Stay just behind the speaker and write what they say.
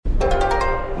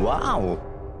Wow.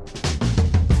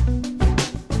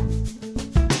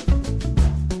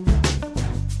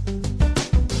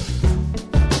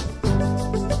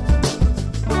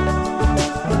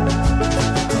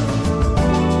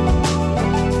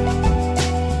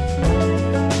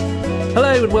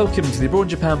 Hello and welcome to the Abroad in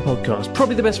Japan podcast,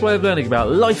 probably the best way of learning about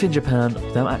life in Japan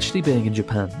without actually being in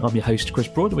Japan. I'm your host, Chris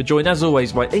Broad, and we're joined as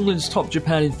always by England's top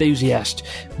Japan enthusiast,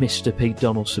 Mr. Pete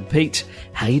Donaldson. Pete,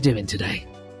 how you doing today?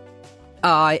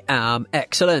 I am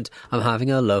excellent. I'm having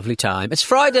a lovely time. It's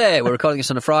Friday. We're recording this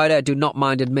on a Friday. I do not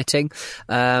mind admitting.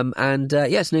 Yeah,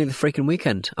 it's nearly the freaking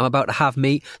weekend. I'm about to have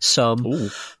me some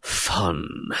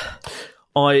fun.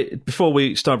 Before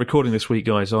we start recording this week,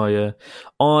 guys, I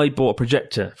bought a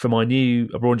projector for my new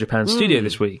Abroad in Japan studio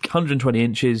this week, 120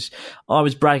 inches. I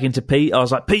was bragging to Pete. I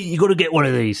was like, Pete, you got to get one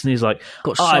of these. And he's like,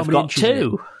 I've got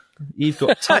two. You've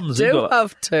got tons. I do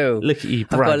have two. Look at you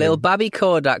bragging. I've got a little Babby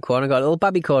Kodak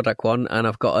one. And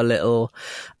I've got a little,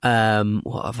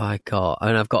 what have I got?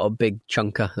 And I've got a big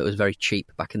chunker that was very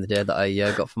cheap back in the day that I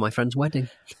got for my friend's wedding.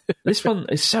 This one,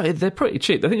 they're pretty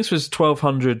cheap. I think this was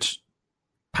 £1,200,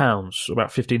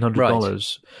 about $1,500.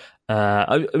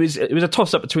 Right. It was a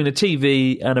toss-up between a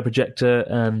TV and a projector,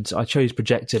 and I chose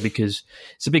projector because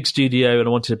it's a big studio and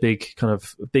I wanted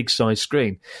a big size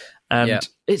screen. And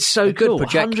it's so a good cool.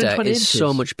 projector is inches.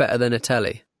 so much better than a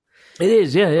telly. It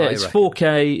is, yeah. It's reckon.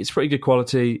 4K. It's pretty good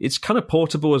quality. It's kind of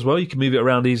portable as well. You can move it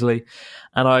around easily.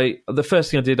 And the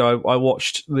first thing I did, I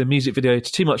watched the music video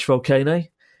to Too Much Volcano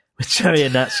with Cherry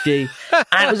and Natsuki,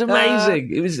 and it was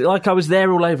amazing. It was like I was there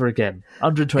all over again.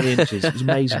 120 inches. It was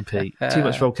amazing, Pete. Too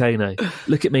Much Volcano.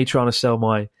 Look at me trying to sell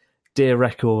my dear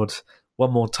record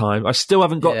one more time. I still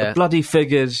haven't got the bloody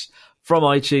figures from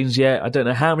iTunes yet. I don't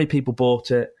know how many people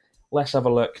bought it. Let's have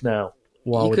a look now.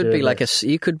 You could be like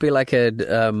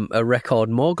a record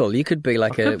mogul. You could be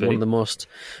like one of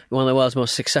the world's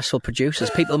most successful producers.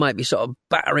 People might be sort of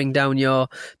battering down your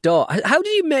door. How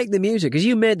did you make the music? Because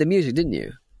you made the music, didn't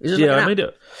you? I made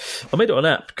it on an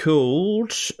app called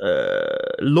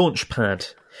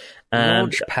Launchpad.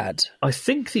 Launchpad. I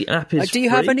think the app is. Do you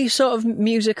have any sort of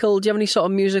musical? Do you have any sort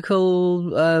of musical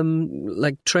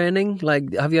like training?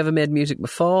 Like, have you ever made music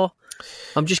before?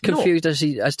 I'm just confused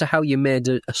as to how you made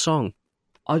a song.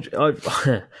 I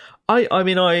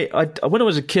mean, when I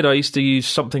was a kid, I used to use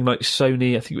something like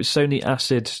Sony. I think it was Sony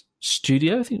Acid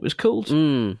Studio, I think it was called,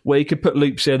 where you could put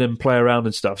loops in and play around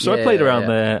and stuff. So I played around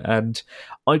there, and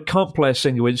I can't play a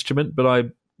single instrument, but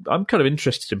I'm kind of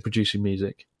interested in producing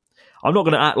music. I'm not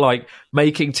going to act like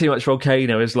making Too Much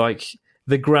Volcano is like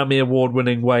the Grammy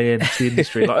Award-winning way into the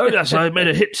industry. Like, yes, I made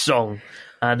a hit song.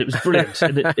 And it was brilliant.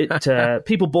 And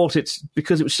people bought it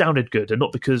because it sounded good and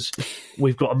not because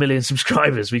we've got 1 million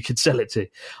subscribers we could sell it to.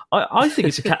 I think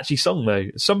it's a catchy song, though.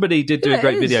 Somebody did do a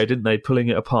great video, didn't they, pulling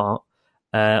it apart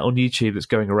on YouTube that's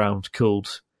going around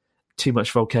called Too Much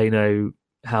Volcano,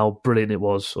 how brilliant it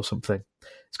was or something.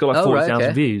 It's got like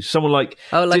 40,000 views. Someone like...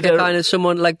 Oh, like a kind of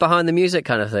someone like behind the music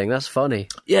kind of thing. That's funny.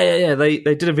 Yeah. They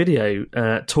did a video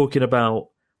talking about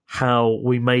how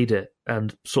we made it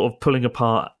and sort of pulling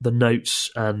apart the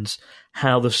notes and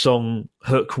how the song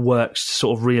hook works to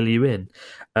sort of reel you in.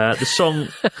 The song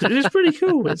is pretty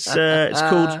cool. It's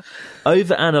called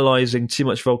Overanalyzing Too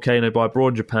Much Volcano by Abroad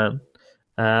in Japan.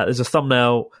 There's a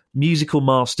thumbnail, Musical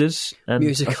Masters. And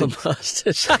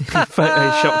Masters.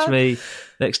 Photo shocked me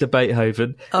next to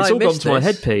Beethoven. It's all gone to my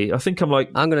head, Pete. I think I'm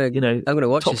gonna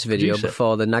watch this video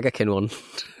before the Nagakin one.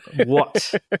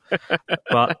 What?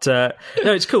 But no,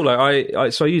 it's cool. Like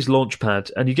I use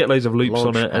Launchpad, and you get loads of loops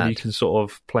on it, and you can sort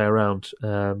of play around.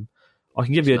 I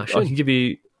can give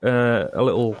you a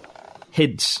little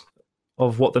hint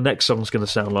of what the next song's going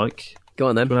to sound like. Go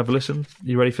on then. Do you want to have a listen?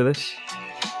 You ready for this?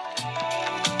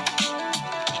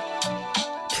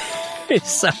 It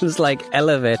sounds like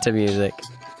elevator music.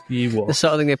 The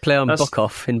sort of thing they play on Book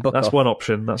Off. That's one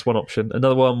option.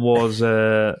 Another one was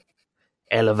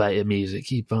elevator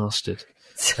music. You bastard.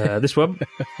 This one.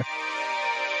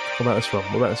 What about this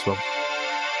one?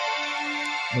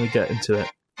 Let me get into it.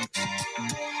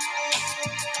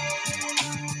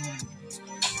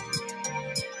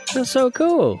 That's so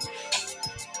cool.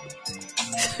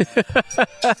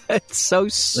 It's so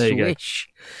swish.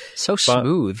 So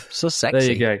smooth. So sexy.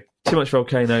 There you go. Too Much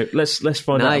Volcano. Let's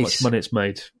find out how much money it's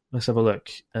made. Let's have a look.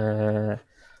 So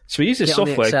we use this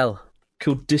software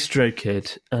called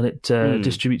DistroKid, and it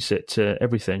distributes it to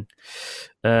everything.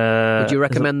 Would you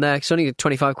recommend there? It's only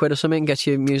 25 quid or something, get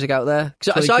your music out there.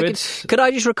 Could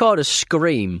I just record a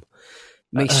scream?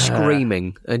 Me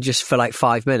screaming, and just for like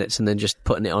 5 minutes, and then just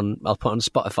putting it on. I'll put it on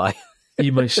Spotify.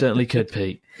 You most certainly could,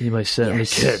 Pete. You most certainly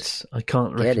could. I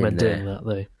can't recommend doing that,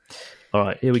 though. All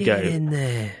right, here we go. Get in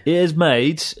there. It is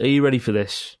made. Are you ready for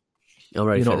this? I'm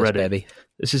ready. You're for not this, ready, baby.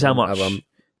 This is how much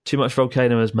Too Much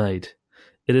Volcano has made.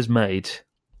 It has made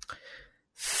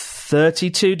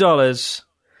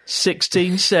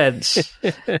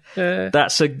 $32.16.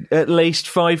 That's at least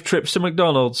 5 trips to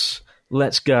McDonald's.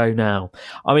 Let's go now.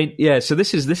 I mean, yeah. So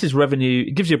this is revenue.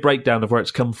 It gives you a breakdown of where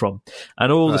it's come from,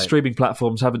 and all the streaming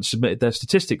platforms haven't submitted their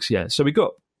statistics yet. So we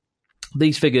got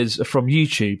these figures from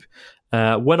YouTube.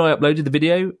 When I uploaded the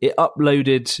video, when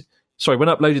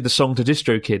I uploaded the song to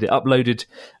DistroKid, it uploaded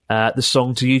the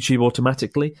song to YouTube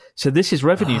automatically. So this is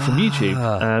revenue from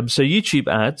YouTube. So YouTube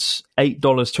ads,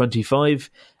 $8.25,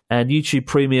 and YouTube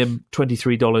Premium,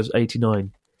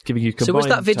 $23.89, giving you combined. So was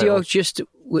that video sales.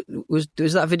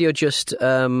 was that video just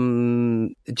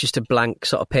a blank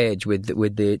sort of page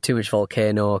with the Too Much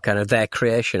Volcano kind of their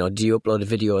creation, or do you upload a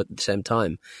video at the same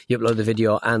time? You upload the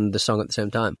video and the song at the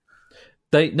same time.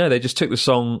 They just took the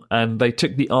song and they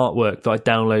took the artwork that I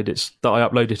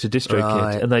uploaded to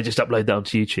DistroKid, and they just uploaded that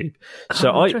onto YouTube.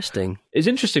 So interesting. It's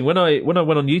interesting when I went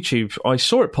on YouTube, I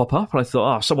saw it pop up and I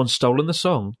thought, someone's stolen the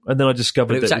song, and then I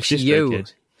discovered that it was actually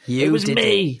DistroKid. It was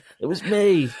me. It was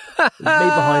me. It was me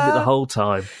behind it the whole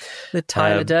time. The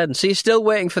Tyler Durden. So you're still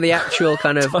waiting for the actual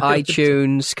kind of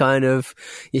iTunes kind of.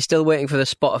 You're still waiting for the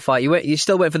Spotify. You're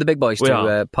still waiting for the big boys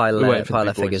to pile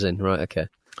their figures in, right? Okay.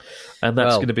 And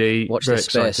that's going to be very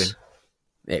exciting. Space.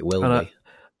 It will be.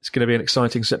 It's going to be an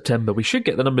exciting September. We should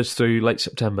get the numbers through late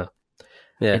September.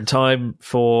 Yeah. In time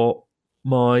for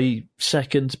my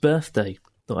 2nd birthday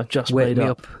that I've just made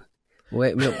up.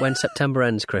 Wake me up when September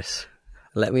ends, Chris.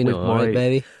 Let me know, all right,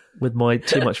 baby? With my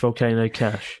Too Much Volcano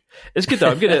cash. It's good though.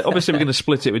 Obviously we're going to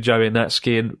split it with Joey and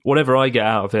Natsuki, and whatever I get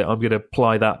out of it, I'm going to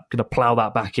plow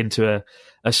that back into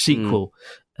a sequel.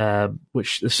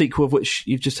 Which the sequel of which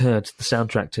you've just heard the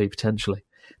soundtrack to potentially.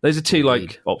 Those are two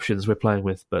options we're playing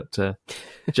with, but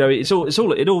Joey, it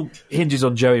all hinges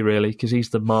on Joey really, because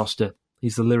he's the master,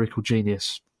 he's the lyrical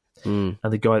genius, and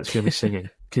the guy that's going to be singing.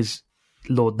 Because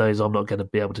Lord knows I'm not going to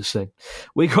be able to sing.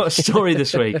 We got a story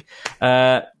this week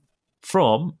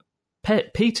from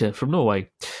Peter from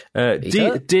Norway.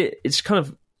 It's kind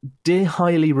of dear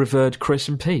highly revered Chris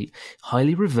and Pete.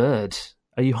 Highly revered.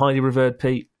 Are you highly revered,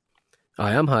 Pete?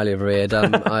 I am highly revered.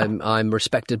 I'm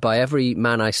respected by every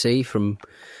man I see, from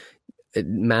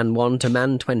man 1 to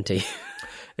man 20.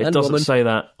 It doesn't say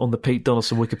that on the Pete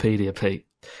Donaldson Wikipedia, Pete.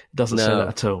 It doesn't say that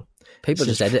at all. People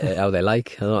just edit it how they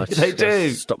like. They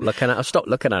do. Stop looking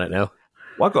at it now.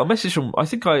 Well, I got a message from, I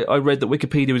think I read that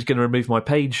Wikipedia was going to remove my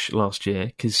page last year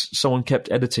because someone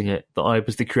kept editing it that I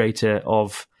was the creator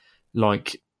of,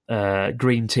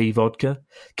 green tea vodka.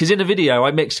 Because in a video,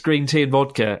 I mixed green tea and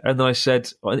vodka, and then I said,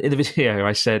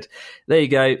 there you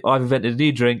go, I've invented a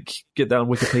new drink, get that on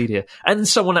Wikipedia. And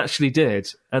someone actually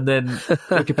did. And then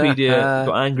Wikipedia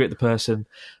got angry at the person.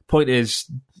 Point is,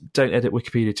 don't edit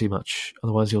Wikipedia too much,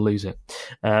 otherwise you'll lose it.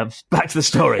 Back to the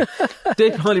story.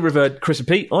 Dear highly revered Chris and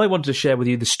Pete, I wanted to share with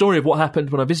you the story of what happened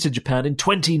when I visited Japan in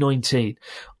 2019.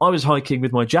 I was hiking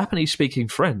with my Japanese-speaking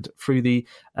friend through the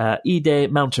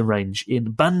Ide mountain range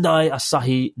in Bandai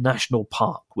Asahi National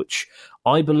Park, which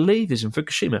I believe is in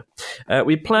Fukushima.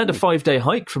 We planned a 5-day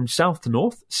hike from south to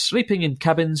north, sleeping in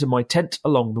cabins in my tent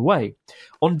along the way.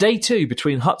 On day 2,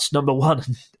 between huts number 1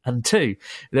 and 2,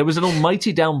 there was an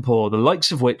almighty downpour, the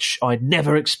likes of which I'd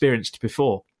never experienced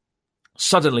before.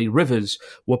 Suddenly, rivers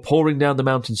were pouring down the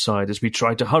mountainside as we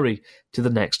tried to hurry to the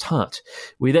next hut.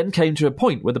 We then came to a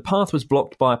point where the path was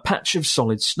blocked by a patch of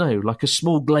solid snow, like a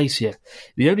small glacier.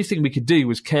 The only thing we could do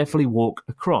was carefully walk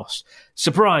across.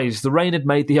 Surprise! The rain had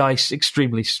made the ice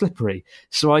extremely slippery,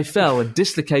 so I fell and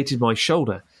dislocated my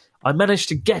shoulder. I managed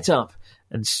to get up,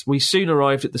 and we soon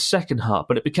arrived at the second hut,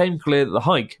 but it became clear that the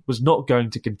hike was not going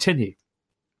to continue.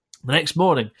 The next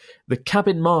morning, the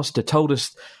cabin master told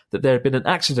us that there had been an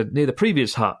accident near the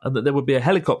previous hut and that there would be a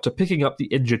helicopter picking up the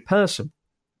injured person.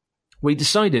 We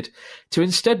decided to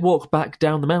instead walk back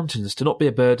down the mountains to not be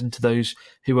a burden to those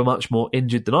who were much more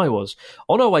injured than I was.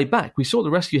 On our way back, we saw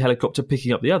the rescue helicopter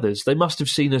picking up the others. They must have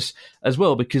seen us as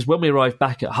well, because when we arrived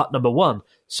back at hut number 1,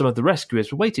 some of the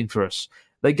rescuers were waiting for us.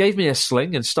 They gave me a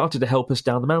sling and started to help us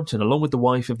down the mountain, along with the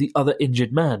wife of the other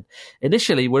injured man.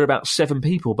 Initially, we're about 7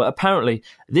 people, but apparently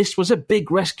this was a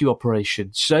big rescue operation,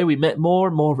 so we met more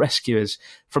and more rescuers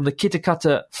from the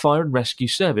Kitakata Fire and Rescue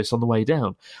Service on the way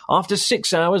down. After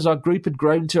 6 hours, our group had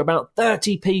grown to about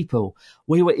 30 people.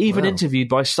 We were even interviewed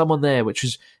by someone there, which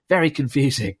was very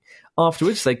confusing.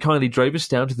 Afterwards, they kindly drove us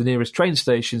down to the nearest train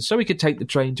station so we could take the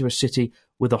train to a city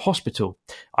with a hospital.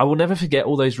 I will never forget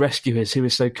all those rescuers who were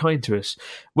so kind to us.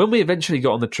 When we eventually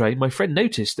got on the train, my friend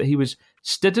noticed that he was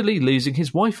steadily losing his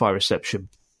Wi-Fi reception.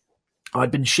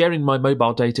 I'd been sharing my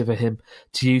mobile data for him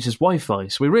to use as Wi-Fi,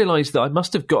 so we realised that I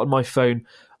must have forgotten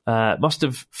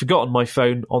my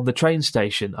phone on the train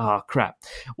station. Ah, crap.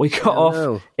 We got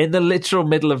off in the literal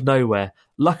middle of nowhere.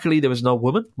 Luckily, there was an old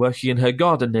woman working in her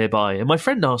garden nearby, and my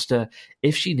friend asked her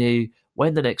if she knew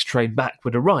when the next train back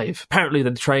would arrive. Apparently,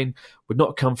 the train would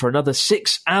not come for another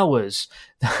 6 hours.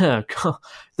 The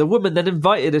woman then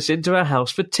invited us into her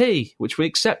house for tea, which we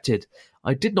accepted.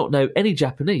 I did not know any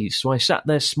Japanese, so I sat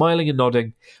there smiling and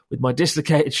nodding with my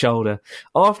dislocated shoulder.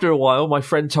 After a while, my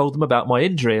friend told them about my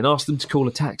injury and asked them to call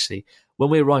a taxi.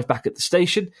 When we arrived back at the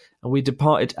station and we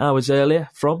departed hours earlier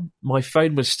my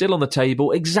phone was still on the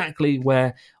table exactly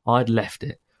where I'd left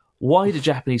it. Why do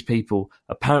Japanese people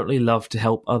apparently love to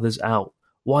help others out?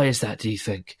 Why is that, do you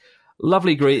think?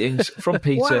 Lovely greetings from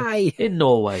Peter in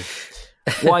Norway.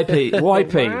 Why, Pete? Why,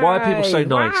 Pete? Why are people so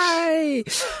nice?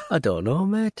 I don't know,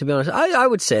 mate. To be honest, I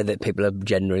would say that people are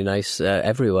generally nice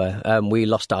everywhere. We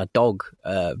lost our dog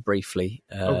briefly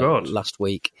last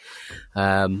week.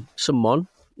 Someone,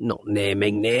 not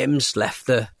naming names, left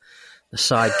the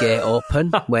side gate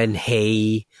open when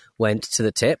he went to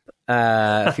the tip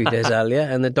a few days earlier,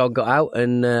 and the dog got out,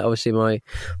 and obviously my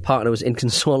partner was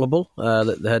inconsolable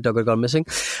that her dog had gone missing.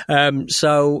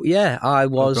 So yeah, I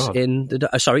was in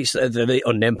the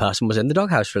unnamed person was in the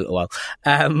doghouse for a little while.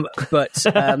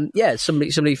 Yeah,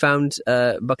 somebody found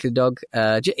Buckley dog.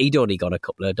 He'd only gone a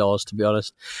couple of doors, to be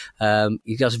honest.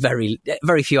 He has very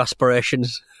few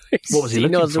aspirations. What was he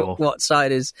looking for? What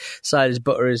side his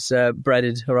butter is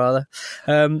breaded, rather.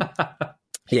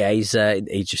 Yeah, he's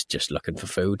just looking for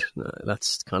food.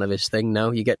 That's kind of his thing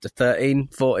now. You get to 13,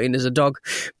 14 as a dog,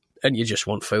 and you just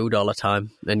want food all the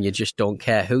time, and you just don't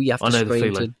care who you have to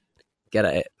scream to get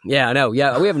at it. Yeah, I know.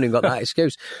 Yeah, we haven't even got that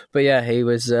excuse. But yeah, he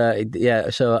was.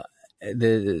 So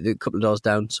the couple of doors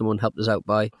down, someone helped us out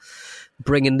by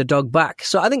bringing the dog back.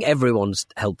 So I think everyone's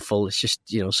helpful. It's just,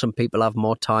 some people have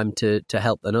more time to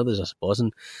help than others, I suppose.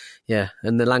 And yeah,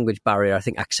 and the language barrier, I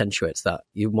think, accentuates that.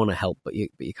 You want to help, but you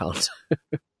can't.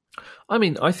 I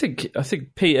mean, I think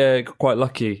Peter got quite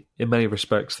lucky in many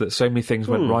respects that so many things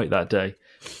went right that day,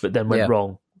 but then went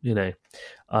wrong.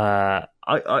 I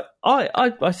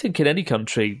think in any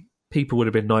country, people would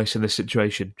have been nice in this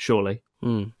situation. Surely,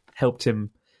 helped him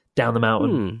down the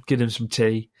mountain, give him some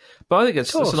tea. But I think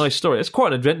it's a nice story. It's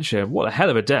quite an adventure. What a hell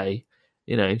of a day!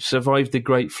 Survived the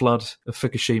great flood of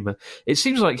Fukushima. It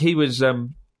seems like he was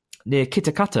near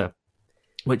Kitakata,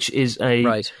 which is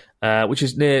which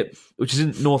is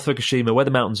in North Fukushima, where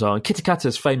the mountains are. And Kitakata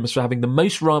is famous for having the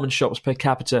most ramen shops per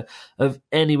capita of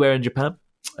anywhere in Japan,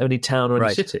 any town or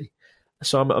any city.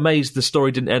 So I'm amazed the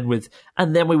story didn't end with,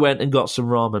 and then we went and got some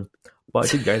ramen. But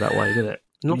it didn't go that way, did it?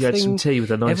 You had some tea with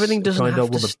a nice, everything doesn't kind have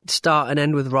old woman. To start and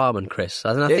end with ramen, Chris.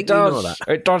 I think you know that.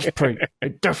 It does, Pete.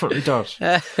 It definitely does.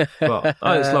 It's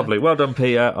lovely. Well done,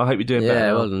 Peter. I hope you're doing better.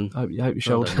 Yeah, well done. I hope your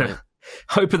shoulder. Well done,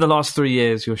 hope in the last 3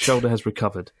 years your shoulder has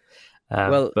recovered.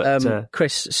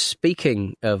 Chris,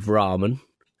 speaking of ramen,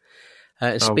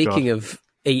 speaking of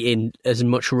eating as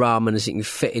much ramen as you can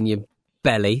fit in your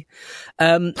belly,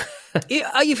 are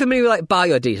you familiar with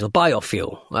biodiesel,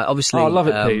 biofuel? Obviously, I love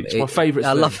it, Pete. It's my favourite thing.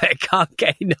 I love it. I can't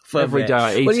get enough of it. Every day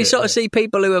I eat it. Well, you sort of see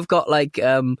people who have got they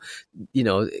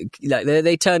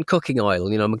turn cooking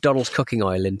oil, McDonald's cooking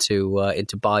oil into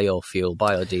biofuel,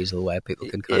 biodiesel, where people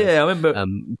can kind of I remember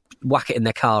whack it in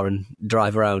their car and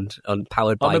drive around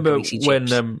powered by greasy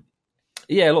chips.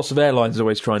 Lots of airlines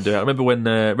always try and do it. I remember when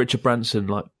Richard Branson,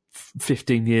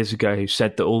 15 years ago, who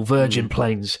said that all Virgin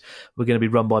planes were going to be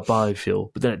run by biofuel,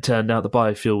 but then it turned out the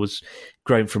biofuel was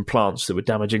grown from plants that were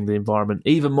damaging the environment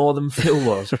even more than fuel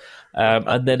was,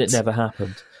 and then it never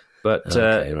happened. But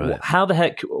how the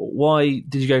heck, why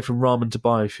did you go from ramen to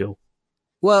biofuel?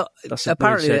 Well,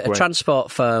 apparently a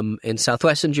transport firm in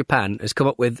southwestern Japan has come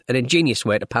up with an ingenious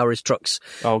way to power his trucks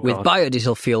with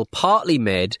biodiesel fuel partly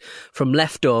made from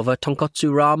leftover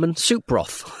tonkotsu ramen soup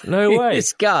broth. No way.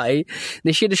 This guy,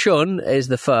 Nishida Shun, is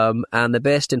the firm, and they're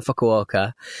based in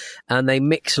Fukuoka, and they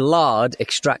mix lard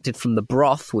extracted from the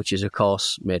broth, which is, of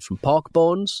course, made from pork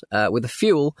bones, with a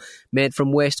fuel made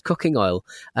from waste cooking oil.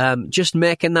 Just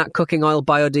making that cooking oil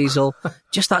biodiesel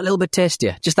just that little bit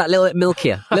tastier, just that little bit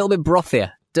milkier, a little bit brothier.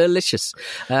 Delicious.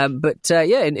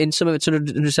 In some of its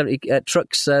 170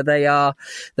 trucks, they are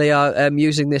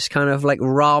using this kind of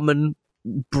ramen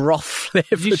broth flavored.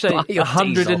 Did you say biodiesel.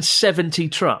 170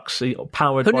 trucks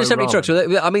powered 170 by 170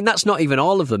 trucks. I mean, that's not even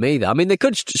all of them either. I mean, they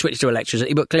could switch to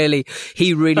electricity, but clearly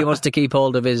he really wants to keep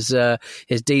hold of his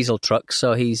diesel trucks.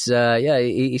 So he's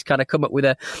kind of come up with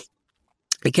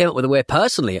He came up with a way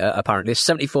personally, apparently. A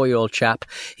 74-year-old chap.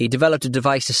 He developed a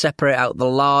device to separate out the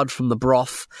lard from the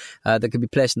broth that could be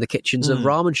placed in the kitchens of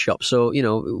ramen shops. So,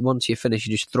 once you finish,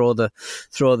 you just throw the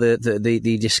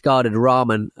discarded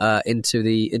ramen into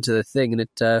the thing,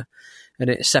 and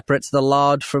it separates the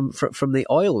lard from the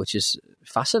oil, which is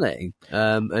fascinating.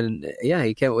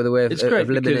 He came up with a way of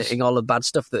eliminating all the bad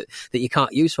stuff that you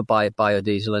can't use for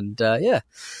biodiesel. And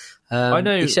I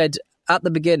know. He said, at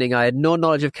the beginning, I had no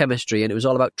knowledge of chemistry, and it was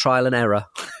all about trial and error.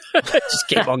 Just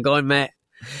keep on going, mate.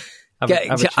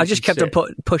 I just kept on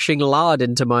pushing lard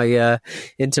into my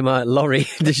lorry.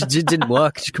 It didn't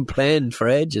work. I just complained for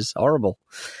ages. Horrible.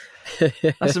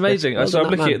 That's amazing. So I'm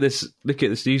looking at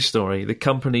this news story. The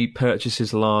company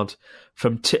purchases lard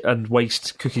and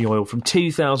waste cooking oil from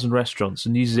 2,000 restaurants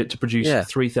and uses it to produce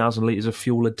 3,000 litres of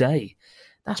fuel a day.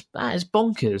 That is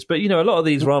bonkers. But, a lot of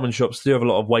these ramen shops do have a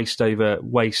lot of waste,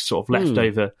 sort of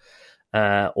leftover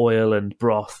oil and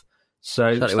broth. So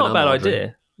it's not a bad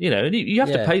idea. And you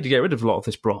have to pay to get rid of a lot of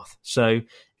this broth. So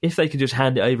if they can just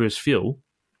hand it over as fuel,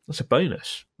 that's a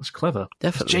bonus. That's clever.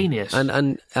 Definitely. It's genius. And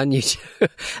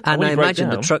I imagine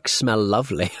the trucks smell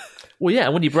lovely. Well, yeah,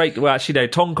 and when you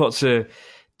tonkotsu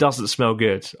doesn't smell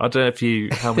good. I don't know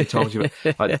how many times you've...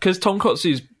 Because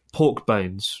tonkotsu's pork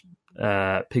bones,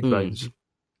 pig bones...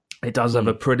 It does have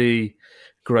a pretty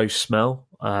gross smell.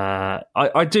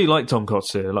 I do like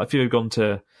tonkotsu. Like if you've gone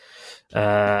to,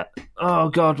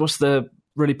 what's the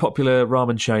really popular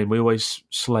ramen chain we always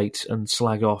slate and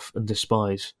slag off and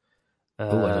despise? I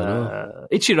don't know.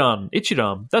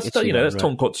 Ichiran. That's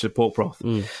tonkotsu pork broth.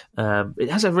 It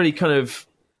has a really kind of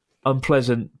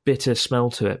unpleasant, bitter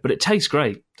smell to it, but it tastes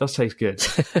great. It does taste good.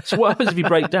 So what happens if you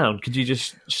break down? Could you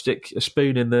just stick a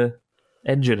spoon in the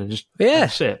engine and just have a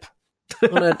sip?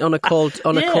 on a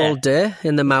cold day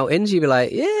in the mountains, you'd be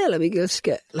like, let's just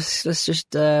get us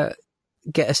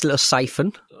a little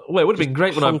siphon. Well, it would have been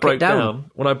great when I broke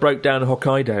down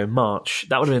Hokkaido in March.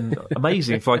 That would have been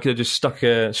amazing if I could have just stuck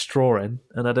a straw in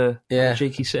and had a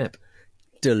cheeky sip.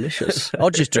 Delicious.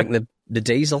 Or just drink the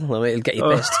diesel. I mean, it'll get you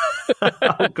pissed.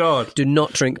 Oh God! Do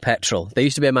not drink petrol. There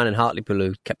used to be a man in Hartlepool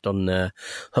who kept on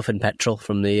huffing petrol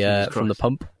from the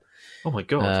pump. Oh my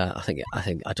God! I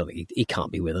don't think he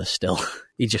can't be with us still.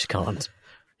 He just can't.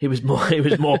 He was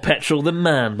more petrol than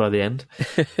man by the end.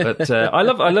 But I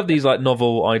love these like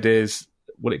novel ideas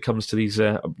when it comes to these.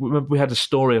 Remember we had a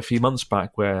story a few months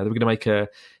back where they were going to make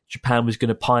Japan was going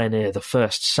to pioneer the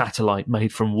first satellite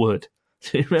made from wood.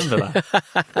 Do you remember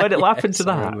that? What happened to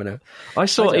that? I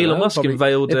saw Elon Musk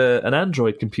unveiled an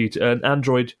Android computer, an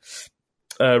Android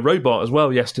robot as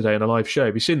well yesterday in a live show.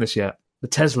 Have you seen this yet? The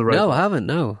Tesla robot. No, I haven't.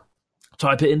 No.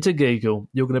 Type it into Google.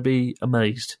 You're going to be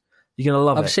amazed. You're going to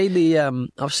love it. I've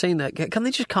seen that. Can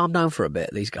they just calm down for a bit,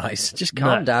 these guys? Just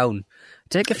calm down.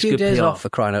 Take a few days off, for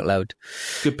crying out loud.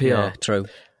 Good PR. Yeah, true.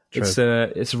 It's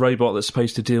a robot that's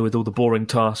supposed to deal with all the boring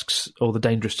tasks, all the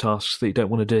dangerous tasks that you don't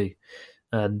want to do.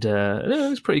 And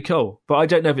it's pretty cool. But I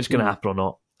don't know if it's going to happen or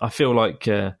not. I feel like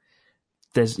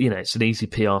there's, it's an easy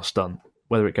PR stunt.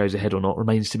 Whether it goes ahead or not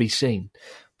remains to be seen.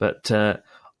 But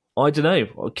I don't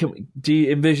know. Do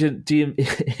you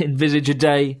envisage a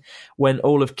day when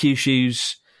all of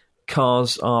Kyushu's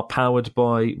cars are powered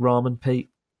by ramen,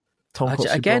 Pete? I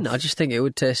just think it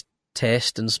would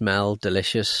taste and smell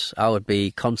delicious. I would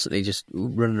be constantly just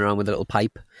running around with a little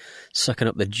pipe, sucking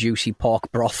up the juicy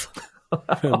pork broth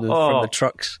from the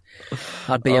trucks.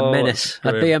 I'd be a menace.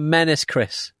 I'd be a menace,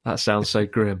 Chris. That sounds so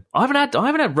grim. I haven't had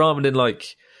ramen in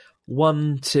like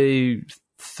 1, 2,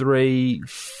 3,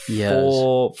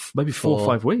 4, maybe 4 or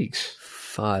 5 weeks.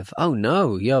 5. Oh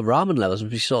no, your ramen levels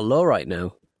must be so low right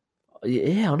now.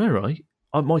 Yeah, I know, right?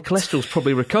 My cholesterol's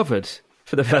probably recovered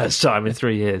for the first time in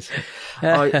 3 years.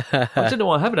 I don't know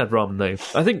why I haven't had ramen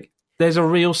though. I think there's a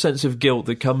real sense of guilt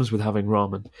that comes with having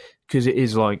ramen because it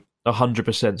is like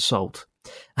 100% salt,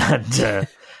 and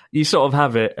you sort of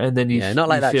have it, and then not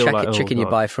like that chicken you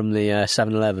God. Buy from the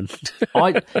 7-Eleven.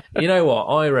 You know what?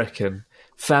 I reckon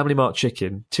Family Mart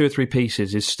chicken, 2 or 3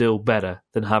 pieces, is still better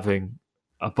than having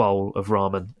a bowl of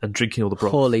ramen and drinking all the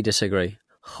broth. Wholly disagree.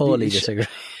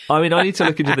 I mean, I need to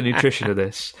look into the nutrition of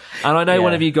this. And I know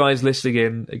one of you guys listening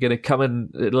in are going to come and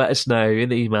let us know in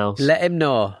the emails. Let him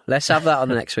know. Let's have that on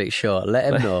the next week's show.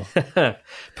 Let him know.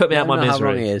 Put me out my misery. How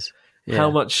wrong he is.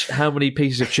 Yeah. How many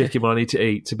pieces of chicken will I need to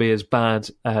eat to be as bad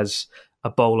as a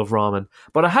bowl of ramen?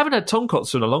 But I haven't had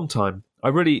tonkotsu in a long time. I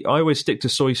always stick to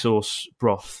soy sauce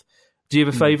broth. Do you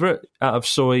have a favourite out of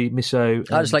soy, miso?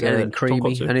 I just like anything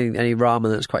creamy, any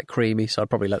ramen that's quite creamy. So I'd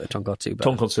probably like the tonkotsu.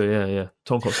 Tonkotsu, yeah.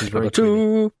 Tonkotsu is very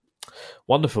creamy.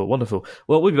 Wonderful.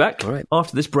 Well, we'll be back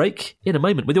after this break in a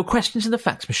moment with your questions in the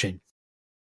fax machine.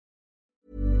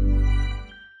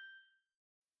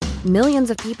 Millions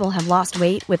of people have lost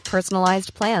weight with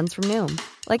personalized plans from Noom.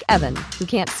 Like Evan, who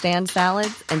can't stand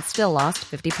salads and still lost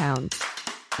 50 pounds.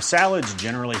 Salads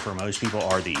generally for most people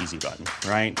are the easy button,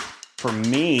 right? For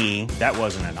me, that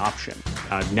wasn't an option.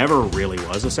 I never really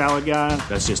was a salad guy.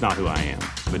 That's just not who I am.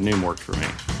 But Noom worked for me.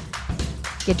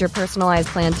 Get your personalized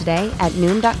plan today at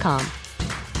Noom.com.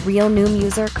 Real Noom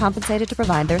user compensated to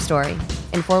provide their story.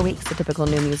 In 4 weeks, the typical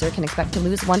Noom user can expect to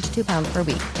lose 1 to 2 pounds per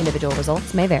week. Individual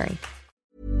results may vary.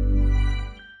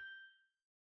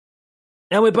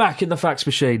 And we're back in the fax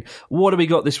machine. What have we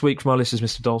got this week from our listeners,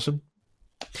 Mr. Dawson?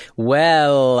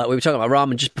 Well, we were talking about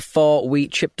ramen just before we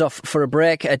chipped off for a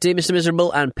break. Dear Mr.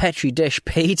 Miserable and Petri Dish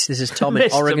Pete, this is Tom in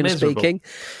Oregon speaking.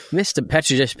 Mr.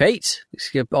 Petri Dish Pete,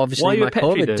 obviously my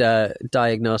COVID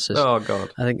diagnosis. Oh, God.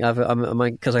 I think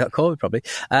because I got COVID probably.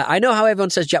 I know how everyone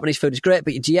says Japanese food is great,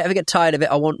 but do you ever get tired of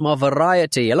it? I want more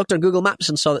variety. I looked on Google Maps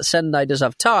and saw that Sendai does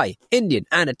have Thai, Indian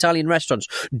and Italian restaurants.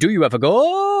 Do you ever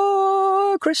go?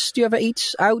 Chris, do you ever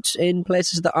eat out in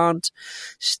places that aren't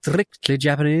strictly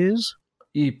Japanese?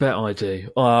 You bet I do.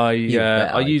 I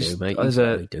use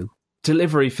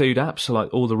delivery food apps are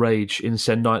like all the rage in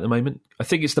Sendai at the moment. I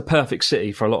think it's the perfect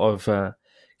city for a lot of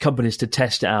companies to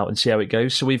test it out and see how it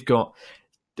goes. So we've got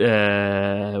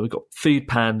Food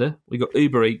Panda, we've got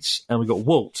Uber Eats, and we've got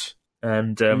Wolt.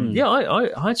 And I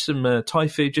had some Thai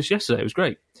food just yesterday. It was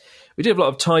great. We do have a lot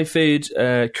of Thai food,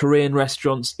 Korean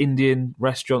restaurants, Indian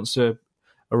restaurants are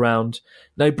around.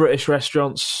 No British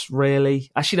restaurants,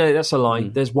 really. Actually, no, that's a lie.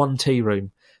 There's one tea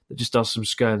room that just does some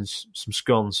scones.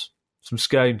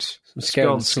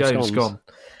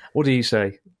 What do you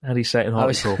say? How do you say it in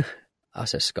Hartlepool? I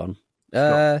say scone.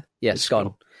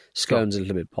 Scone. Scone's a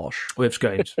little bit posh. We have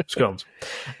scones.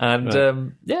 And,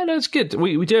 right. It's good.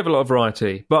 We do have a lot of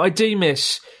variety. But I do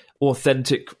miss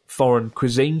authentic foreign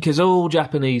cuisine because all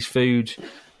Japanese food,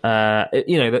 you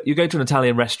go to an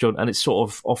Italian restaurant and it's sort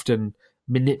of often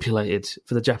manipulated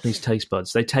for the Japanese taste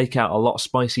buds. They take out a lot of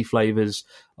spicy flavours,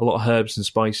 a lot of herbs and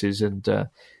spices, and the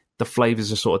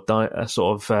flavours are sort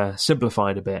of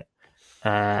simplified a bit.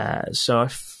 So I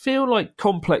feel like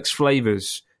complex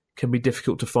flavours can be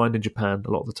difficult to find in Japan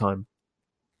a lot of the time.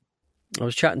 I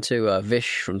was chatting to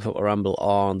Vish from the Football Ramble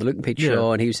on the Luke and Pete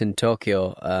show, and he was in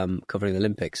Tokyo covering the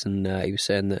Olympics, and he was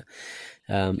saying that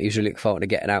he was really looking forward to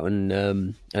getting out,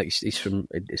 and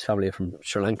his family are from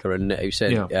Sri Lanka, and he was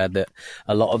saying that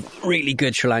a lot of really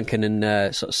good Sri Lankan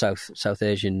and sort of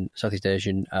Southeast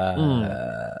Asian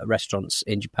restaurants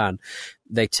in Japan,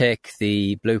 they take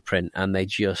the blueprint and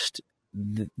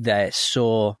they're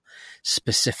so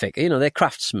specific. They're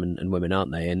craftsmen and women,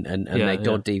 aren't they? And they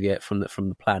don't deviate from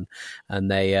the plan. And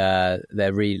they're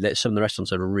really, some of the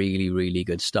restaurants are really, really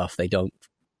good stuff. They don't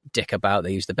dick about.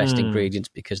 They use the best ingredients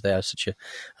because they have such a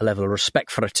level of respect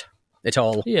for it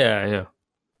all. Yeah.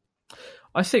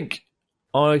 I think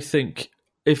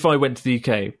if I went to the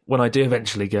UK, when I do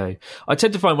eventually go, I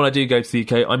tend to find when I do go to the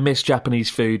UK, I miss Japanese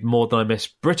food more than I miss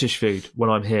British food when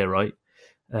I'm here, right?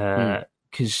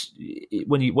 Because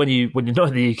when you're not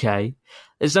in the UK,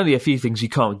 there's only a few things you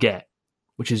can't get,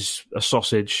 which is a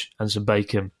sausage and some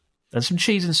bacon and some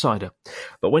cheese and cider.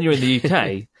 But when you're in the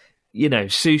UK,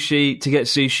 sushi, to get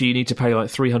sushi, you need to pay like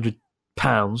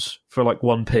 £300 for like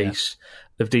one piece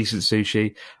of decent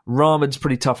sushi. Ramen's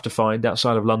pretty tough to find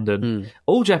outside of London.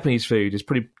 All Japanese food is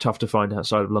pretty tough to find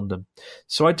outside of London.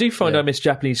 So I do find I miss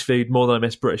Japanese food more than I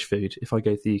miss British food if I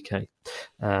go to the UK.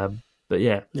 But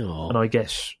yeah, and I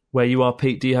guess where you are,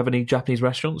 Pete, do you have any Japanese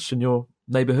restaurants in your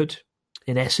neighbourhood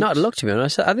in Essex? Not a look, to be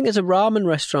honest. I think there's a ramen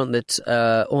restaurant that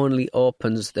only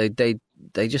opens. They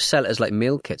just sell it as like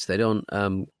meal kits. They don't.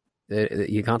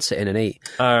 You can't sit in and eat.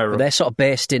 But they're sort of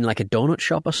based in like a donut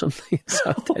shop or something.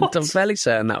 So I'm fairly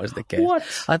certain that was the case. What?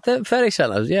 I'm fairly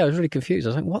certain. I was really confused. I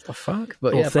was like, what the fuck?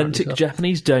 But authentic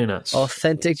Japanese donuts.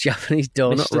 Authentic Japanese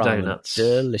donut Mr. ramen. Donuts.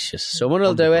 Delicious. Someone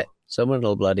will do it. Someone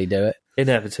will bloody do it.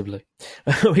 Inevitably.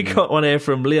 We got one here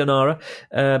from Leonara.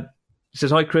 It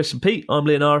says, hi, Chris and Pete. I'm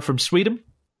Leonara from Sweden,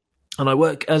 and I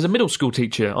work as a middle school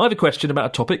teacher. I have a question about a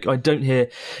topic I don't hear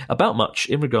about much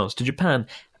in regards to Japan.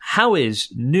 How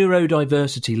is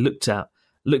neurodiversity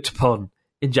looked upon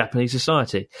in Japanese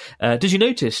society? Did you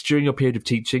notice during your period of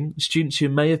teaching students who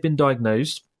may have been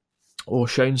diagnosed or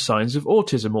shown signs of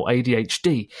autism or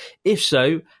ADHD? If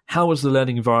so, how was the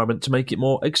learning environment to make it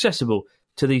more accessible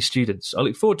to these students? I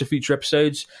look forward to future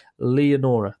episodes.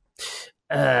 Leonora.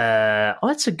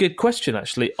 That's a good question,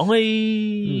 actually.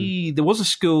 There was a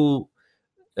school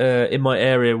in my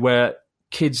area where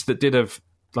kids that did have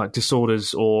like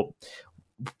disorders or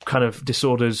kind of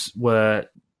disorders were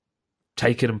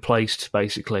taken and placed,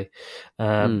 basically.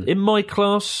 In my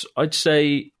class, I'd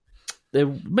say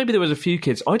maybe there was a few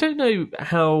kids. I don't know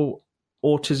how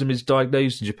autism is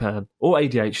diagnosed in Japan, or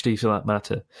ADHD for that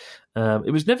matter.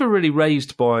 It was never really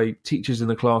raised by teachers in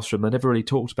the classroom. They never really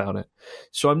talked about it.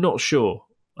 So I'm not sure.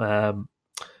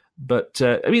 But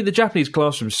I mean, the Japanese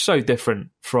classroom is so different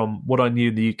from what I knew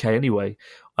in the UK anyway.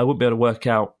 I wouldn't be able to work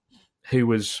out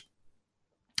who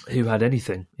had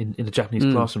anything in the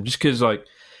Japanese classroom, just because like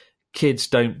kids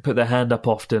don't put their hand up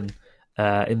often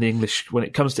in the English. When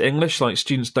it comes to English, like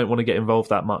students don't want to get involved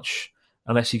that much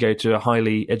unless you go to a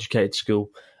highly educated school,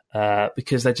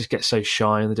 because they just get so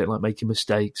shy and they don't like making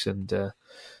mistakes. And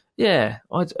I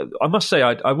must say,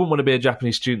 I wouldn't want to be a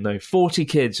Japanese student though. 40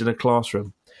 kids in a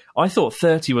classroom. I thought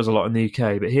 30 was a lot in the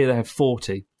UK, but here they have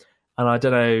 40. And I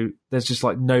don't know, there's just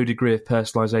like no degree of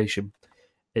personalisation.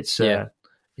 It's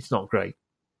not great.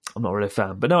 I'm not really a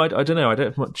fan. But no, I don't know. I don't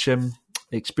have much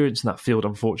experience in that field,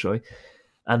 unfortunately.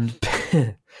 And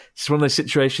it's one of those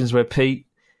situations where Pete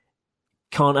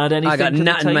can't add anything to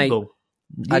the table.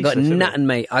 I got nothing,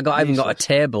 mate. I even got a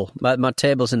table. My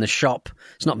table's in the shop.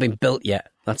 It's not been built yet.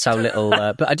 That's how little.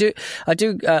 But I do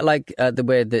like the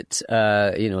way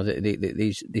that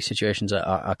these situations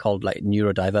are called like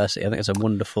neurodiversity. I think it's a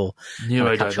wonderful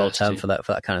catch-all term for that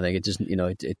kind of thing. It doesn't,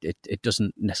 it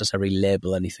doesn't necessarily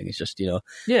label anything. It's just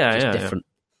different.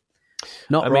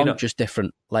 Not wrong, just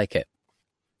different. Like it.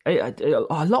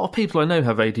 A lot of people I know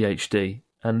have ADHD,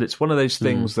 and it's one of those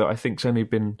things that I think's only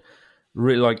been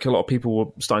really, like, a lot of people were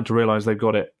starting to realise they've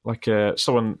got it. Like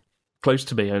someone close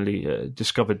to me only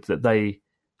discovered that they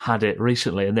had it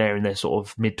recently, and they're in their sort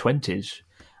of mid-20s.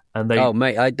 And they... Oh,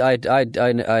 mate, I had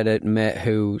a mate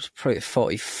who's probably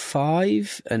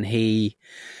 45, and he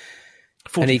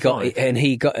 45. and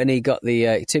he got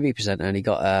the TV presenter, and he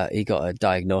got a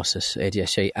diagnosis,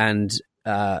 ADHD, and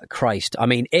Christ, I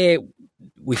mean,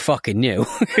 we fucking knew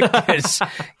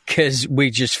because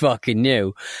we just fucking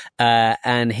knew,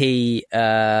 and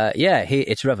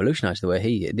it's revolutionised the way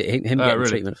him getting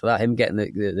treatment for that, him getting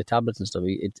the tablets and stuff.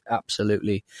 It's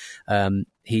absolutely,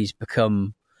 he's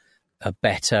become a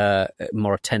better,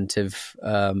 more attentive,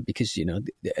 because a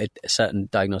certain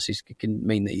diagnosis can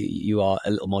mean that you are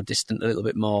a little more distant, a little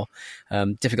bit more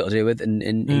difficult to deal with, and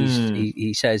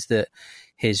he says that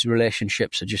his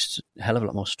relationships are just a hell of a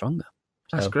lot more stronger.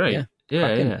 That's great.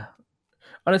 Yeah.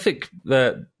 And I think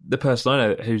the person I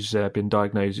know who's been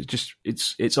diagnosed,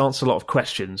 it's answered a lot of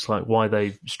questions, like why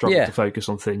they struggle to focus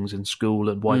on things in school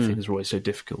and why things are always so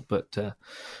difficult. But I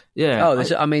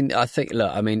think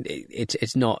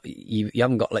it's not, you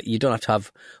haven't got, like, you don't have to have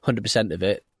 100% of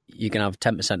it. You can have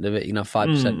 10% of it. You can have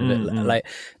 5% of it. Like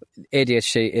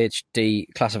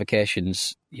ADHD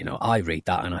classifications, I read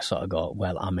that and I sort of go,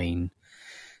 well, I mean,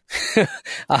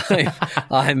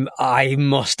 I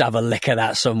must have a lick of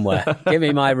that somewhere. Give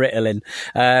me my Ritalin,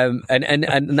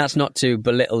 and that's not to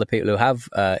belittle the people who have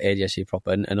ADHD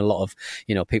proper, and a lot of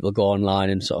people go online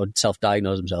and sort of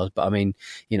self-diagnose themselves. But I mean,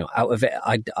 out of it,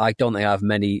 I don't think I have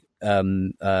many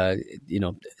mental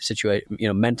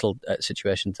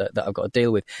situations that I've got to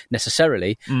deal with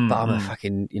necessarily. But I'm a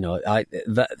fucking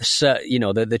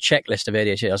the checklist of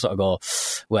ADHD. I sort of go,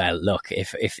 well, look,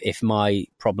 if my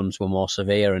problems were more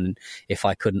severe and if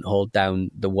I couldn't hold down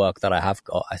the work that I have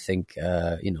got, I think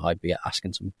I'd be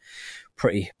asking some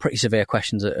pretty severe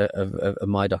questions of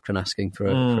my doctor and asking for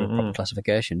a proper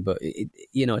classification. But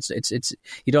it's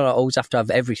you don't always have to have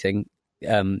everything.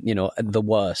 The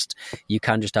worst. You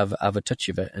can just have a touch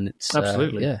of it, and it's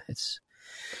absolutely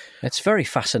it's very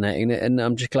fascinating. And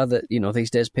I'm just glad that these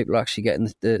days people are actually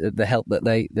getting the help that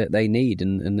they need,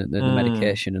 and the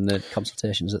medication and the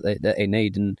consultations that they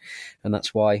need, and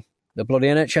that's why the bloody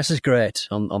NHS is great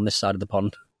on this side of the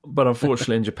pond. But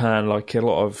unfortunately, in Japan, like a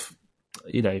lot of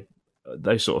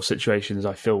those sort of situations,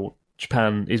 I feel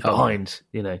Japan is behind,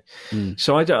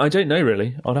 So I don't know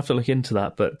really. I'll have to look into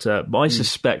that, but I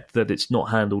suspect that it's not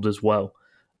handled as well,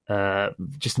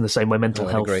 just in the same way mental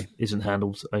health isn't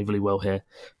handled overly well here.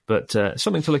 But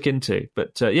something to look into.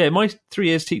 But my 3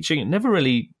 years teaching, it never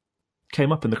really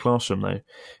came up in the classroom though.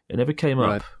 It never came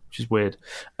up, which is weird.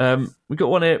 We got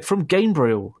one here from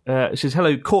Gainbriel. It says,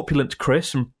 hello, corpulent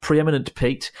Chris and preeminent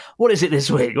Pete. What is it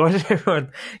this week? Why is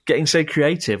everyone getting so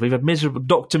creative? We've had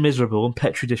Dr. Miserable and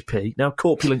Petri Dish Pete, now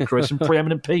corpulent Chris and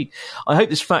preeminent Pete. I hope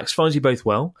this fact finds you both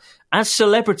well. As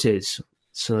celebrities...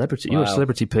 You're a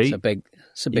celebrity, Pete.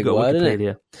 It's a big word, isn't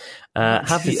it?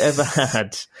 Have you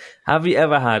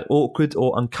ever had awkward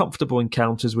or uncomfortable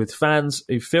encounters with fans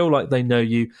who feel like they know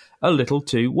you a little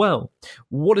too well?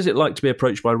 What is it like to be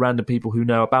approached by random people who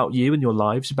know about you and your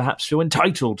lives and perhaps feel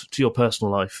entitled to your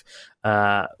personal life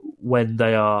when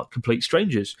they are complete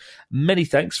strangers? Many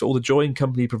thanks for all the joy and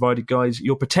company you provided, guys.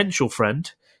 Your potential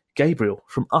friend, Gabriel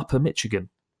from Upper Michigan.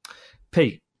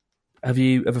 Pete, have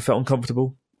you ever felt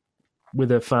uncomfortable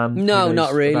with a fan? No,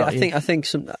 not really. I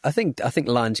think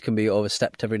lines can be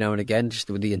overstepped every now and again, just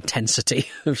with the intensity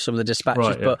of some of the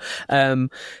dispatches. Right, yeah. But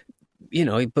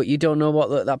but you don't know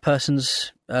what that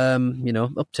person's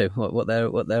up to, what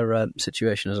their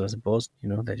situation is. I suppose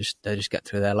they just get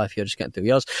through their life. You're just getting through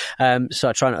yours. So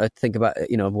I try not to think about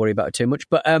worry about it too much.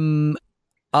 But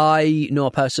I know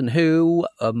a person who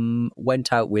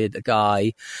went out with a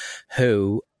guy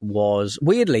who was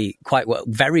weirdly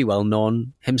very well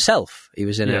known himself. He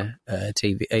was in a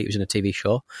TV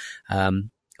show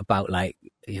about a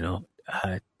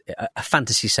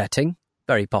fantasy setting,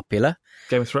 very popular.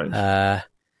 Game of Thrones.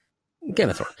 Game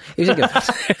of Thrones. He was in Game of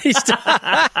Thrones.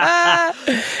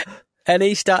 And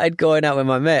he started going out with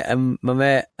my mate, and my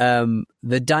mate,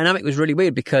 the dynamic was really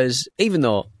weird because even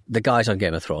though the guy's on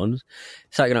Game of Thrones,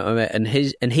 started going out with my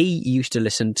mate, and he used to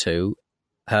listen to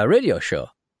her radio show.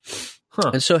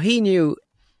 Huh. And so he knew,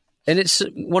 and it's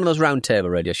one of those round table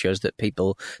radio shows that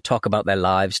people talk about their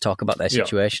lives, talk about their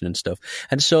situation and stuff.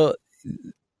 And so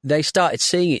they started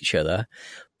seeing each other,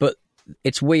 but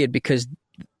it's weird because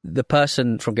the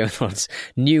person from Game of Thrones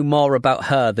knew more about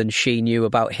her than she knew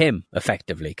about him,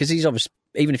 effectively. Because he's obviously,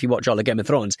 even if you watch all the Game of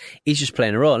Thrones, he's just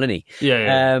playing a role, isn't he?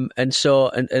 Yeah. And so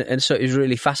it was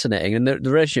really fascinating. And the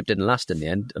relationship didn't last in the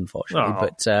end, unfortunately. Oh.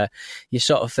 But you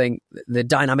sort of think the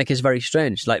dynamic is very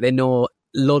strange. Like, they know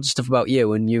loads of stuff about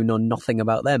you and you know nothing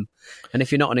about them. And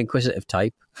if you're not an inquisitive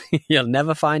type, you'll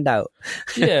never find out.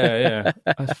 Yeah.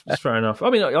 That's fair enough. I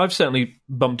mean, I've certainly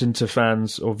bumped into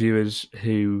fans or viewers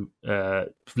who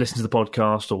listen to the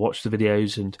podcast or watch the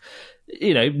videos and,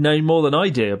 know more than I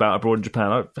do about Abroad in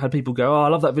Japan. I've had people go, I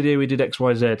love that video we did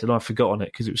XYZ, and I've forgotten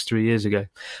it because it was 3 years ago.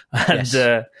 And,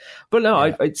 yes. But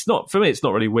no, it's not, for me, it's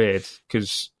not really weird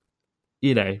because,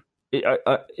 it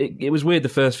was weird the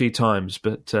first few times,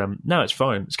 but now it's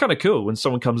fine. It's kind of cool when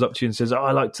someone comes up to you and says,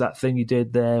 I liked that thing you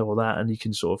did there or that, and you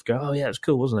can sort of go, oh yeah, it's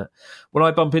cool, wasn't it? When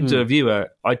I bump into a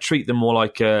viewer, I treat them more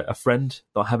like a friend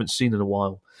that I haven't seen in a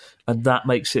while, and that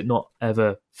makes it not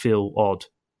ever feel odd.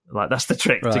 Like, that's the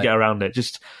trick to get around it.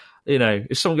 Just,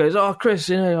 if someone goes, oh,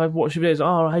 Chris, I've watched your videos,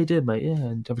 oh, how you doing, mate? Yeah,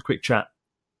 and have a quick chat,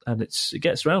 and it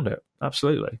gets around it,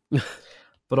 absolutely.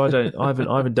 But I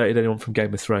haven't dated anyone from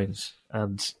Game of Thrones,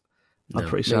 and I'm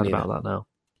pretty sad about that now.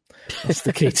 That's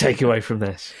the key takeaway from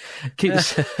this. Keep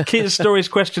the stories,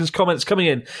 questions, comments coming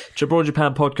in to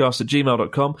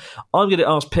abroadjapanpodcast@gmail.com. I'm going to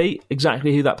ask Pete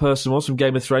exactly who that person was from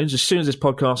Game of Thrones as soon as this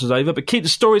podcast is over. But keep the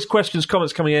stories, questions,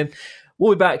 comments coming in.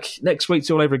 We'll be back next week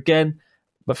all over again.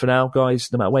 But for now,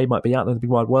 guys, no matter where you might be out there in the big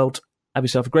wide world, have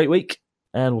yourself a great week,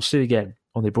 and we'll see you again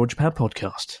on the Abroad Japan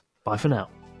podcast. Bye for now.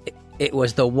 It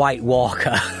was the White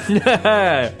Walker.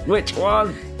 Which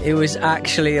one? It was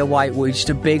actually just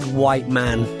a big white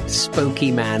man,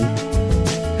 spooky man.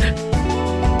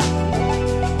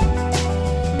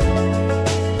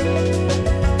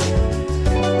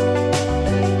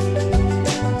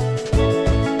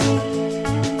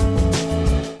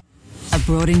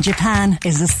 Abroad in Japan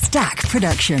is a Stack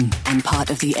production and part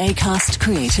of the Acast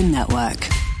Creator Network.